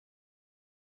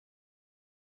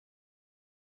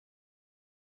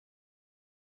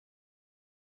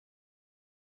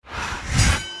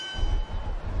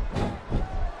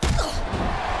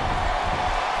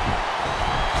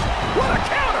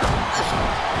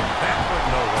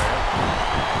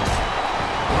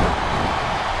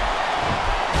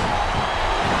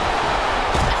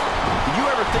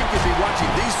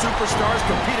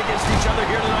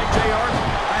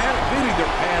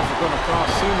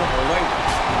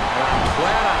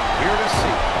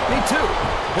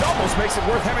almost makes it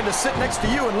worth having to sit next to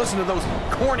you and listen to those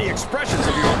corny expressions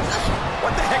of yours.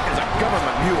 What the heck is a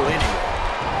government mule anyway?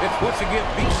 It's what you get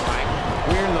beat by.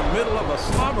 We're in the middle of a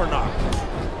slobber knock.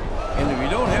 And if you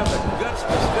don't have the guts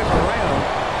to stick around,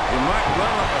 you might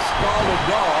run like a scalded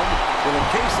dog with a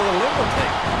case of the liver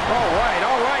tank. All right,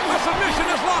 all right. The submission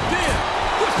is locked in.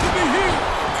 This could be huge.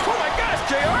 Oh my gosh,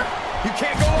 JR! You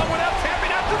can't go on without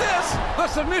tapping after this. The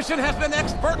submission has been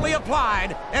expertly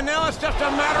applied, and now it's just a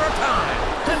matter of time.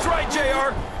 That's right,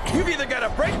 JR. You've either got to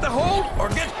break the hold or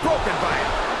get broken by it.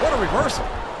 What a reversal.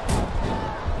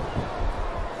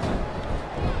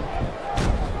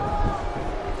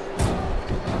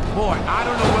 Boy, I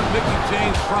don't know what Mickey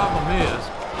James' problem is,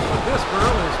 but this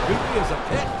girl is creepy as a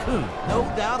pet coon, no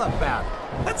doubt about it.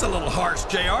 That's a little harsh,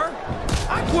 JR.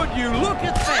 Would you look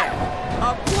at that?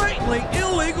 A blatantly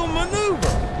illegal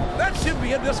maneuver. That should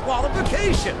be a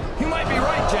disqualification. You might be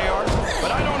right, JR,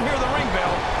 but I don't hear the ring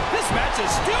bell. This match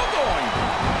is still going.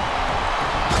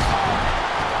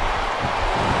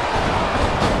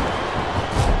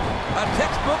 A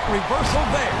textbook reversal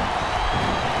there.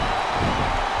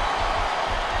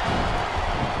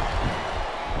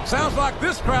 Sounds like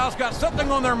this crowd's got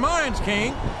something on their minds,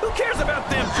 King. Who cares about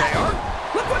them, JR?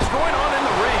 Look what's going on in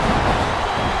the ring.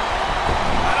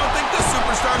 I don't think this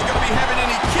superstar's going to be having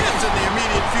any kids in the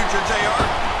immediate future, JR.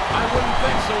 I wouldn't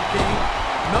think so, King.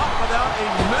 Not without a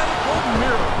medical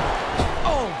miracle.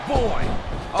 Oh, boy.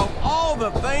 Of all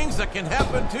the things that can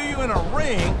happen to you in a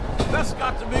ring, that's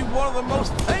got to be one of the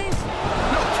most painful.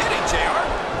 No kidding, JR.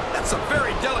 That's a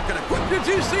very delicate equipment. Did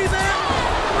you see that?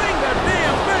 Ring the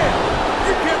damn bell.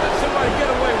 You can't let somebody get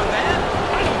away with that.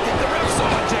 I don't think the ref saw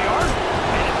it, JR.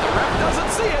 And if the ref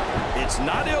doesn't see it, it's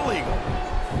not illegal.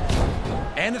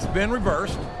 And it's been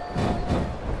reversed. Look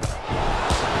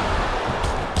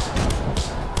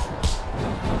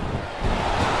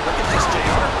at this,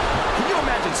 JR. Can you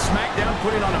imagine SmackDown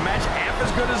putting on a match half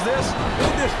as good as this? No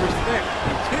disrespect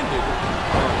intended.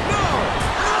 No!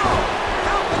 No!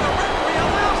 How can the referee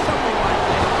allow something like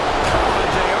that? Come on,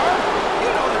 JR. You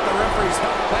know that the referee's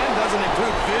health plan doesn't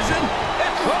include vision.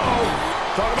 Uh-oh.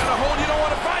 Talk about a hole you don't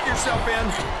want to find yourself in.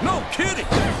 No kidding.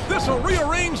 This will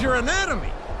rearrange your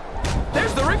anatomy.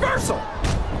 There's the reversal.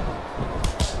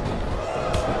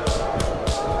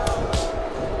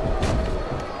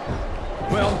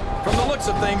 Well, from the looks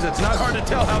of things, it's not hard to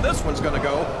tell how this one's going to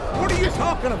go. What are you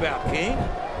talking about, King?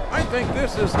 I think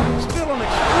this is still an extremely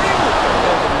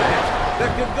competitive match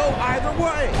that could go either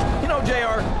way. You know,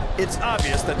 JR, it's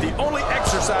obvious that the only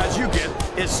exercise you get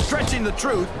is stretching the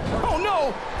truth. Oh,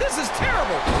 no, this is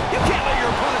terrible. You can't let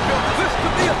your opponent build this. This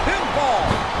could be a pinfall.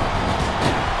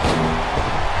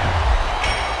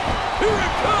 Here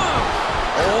it comes.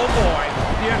 Oh, boy,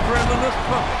 the adrenaline is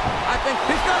pumping. I think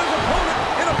he's got his opponent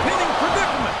in a pinning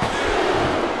predicament.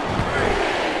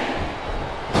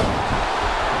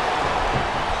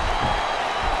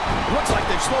 Looks like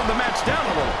they've slowed the match down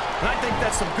a little, and I think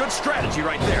that's some good strategy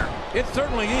right there. It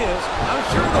certainly is. I'm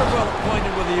sure they're well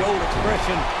acquainted with the old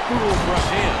expression, fools rush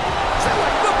in. Say,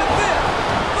 look at this!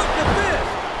 Look at this!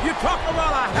 You talk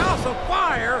about a house of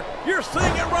fire, you're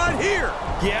seeing it right here.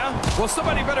 Yeah? Well,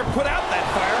 somebody better put out that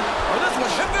fire, or this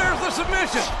one... And there's the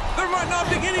submission. There might not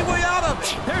be any way out of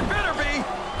it. There better be,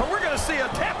 or we're going to see a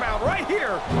tap out right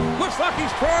here. Looks like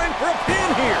he's trying for a pin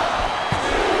here.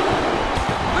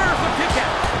 There's the kick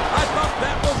out. I thought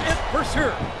that was it for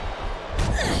sure.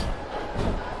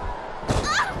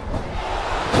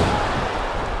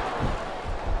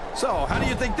 So, how do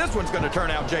you think this one's going to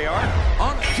turn out, JR?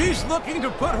 She's looking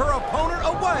to put her opponent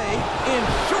away in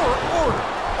short order.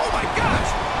 Oh my gosh!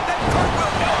 That cartwheel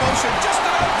elbow should just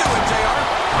about do it, JR.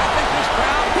 I think this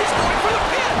crowd... He's going for the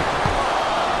pin!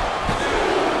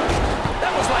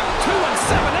 That was like 2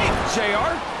 7/8,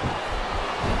 JR.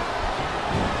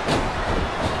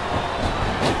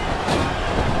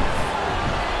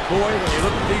 Boy, when you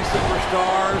look at these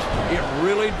superstars, it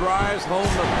really drives home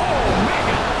the... Oh,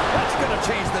 man! That's going to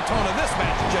change the tone of this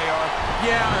match, JR.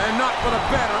 Yeah, and not for the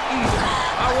better either.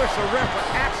 I wish the ref would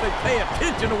actually pay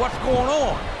attention to what's going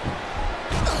on.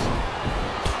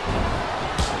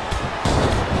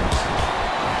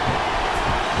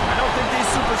 I don't think these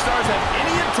superstars have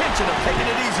any intention of taking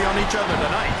it easy on each other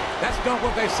tonight. That's not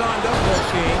what they signed up for,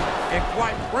 King. And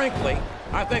quite frankly,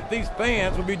 I think these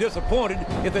fans would be disappointed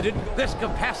if they didn't. This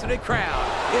capacity crowd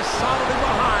is solidly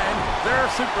behind their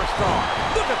superstar.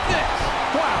 Look at this.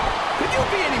 Wow. Could you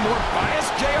be any more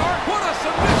biased, JR? What a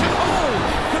submission hold.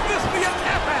 Could this be a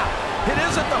tap out? It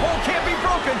isn't. The hold can't be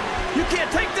broken. You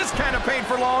can't take this kind of pain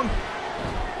for long.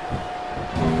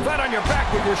 Flat on your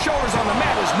back with your shoulders on the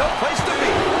mat is no place to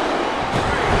be.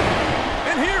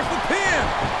 And here's the pin.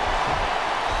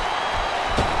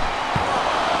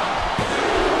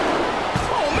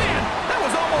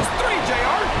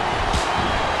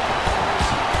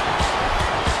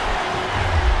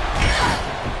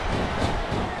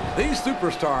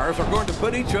 superstars are going to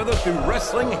put each other through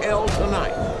wrestling hell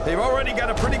tonight. They've already got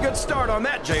a pretty good start on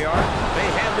that, JR. They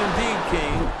have indeed,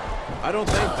 King. I don't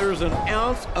think there's an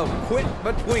ounce of quit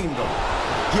between them.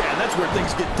 Yeah, that's where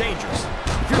things get dangerous.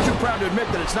 If you're too proud to admit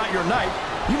that it's not your night,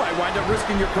 you might wind up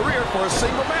risking your career for a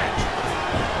single match.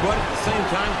 But at the same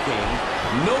time, King,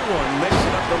 no one makes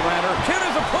it up the ladder. Can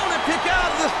his opponent kick out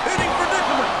of this pitting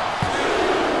predicament?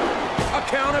 A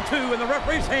count of 2, and the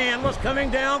referee's hand was coming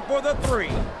down for the 3.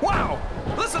 Wow!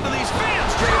 Listen to these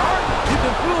fans, JR! You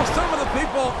can fool some of the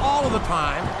people all of the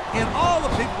time, and all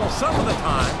the people some of the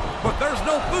time, but there's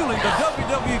no fooling the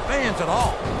WWE fans at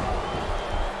all.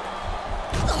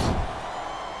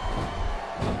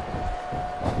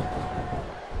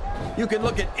 You can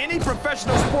look at any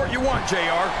professional sport you want, JR,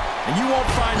 and you won't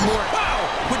find more. Wow!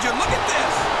 Would you look at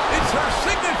this? It's her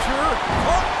signature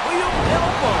cartwheel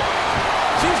elbow.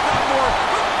 She's got more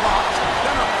flip-flops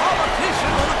than a politician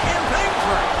on a campaign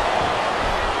trail.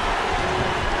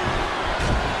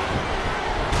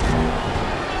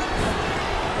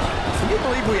 Can you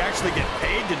believe we actually get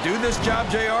paid to do this job,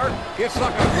 JR? It's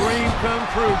like a dream come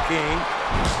true, King.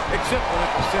 Except when I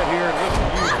have to sit here and listen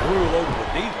to you rule over the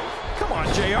Divas. Come on,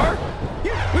 JR.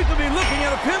 We could be looking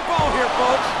at a pinfall here,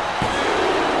 folks.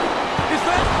 Is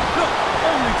that? No,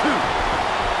 only 2.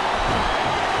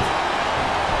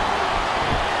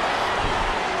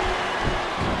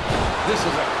 This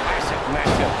is a classic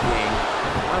matchup, King.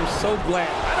 I'm so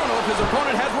glad. I don't know if his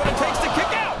opponent has what it takes to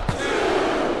kick out.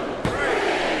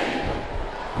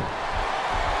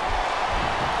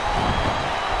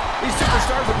 These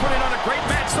superstars are putting on a great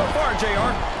match so far,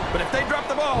 JR. But if they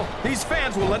drop the ball, these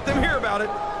fans will let them hear about it.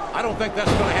 I don't think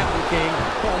that's going to happen, King.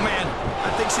 Oh, man.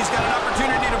 I think she's got an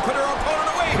opportunity to put her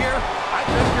opponent away here. I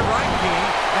think you're right, King.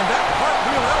 And that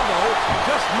cartwheel elbow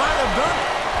just might have done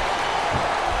it.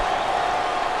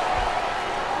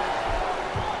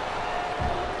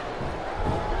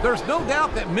 There's no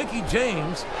doubt that Mickie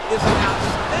James is an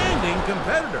outstanding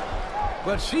competitor.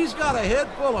 But she's got a head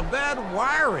full of bad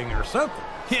wiring or something.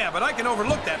 Yeah, but I can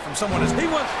overlook that from someone as... He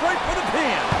went straight for the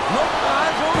pin. No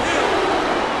eyes on him.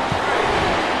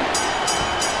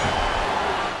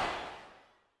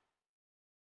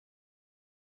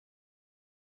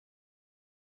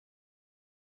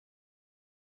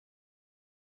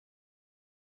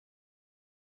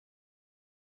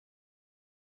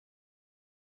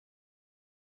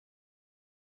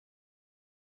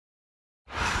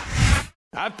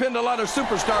 I've pinned a lot of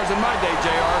superstars in my day,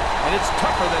 JR, and it's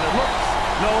tougher than it looks.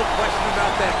 No question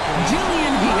about that, King.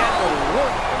 Julian, he had to work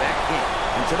for that King.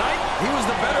 And tonight, he was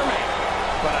the better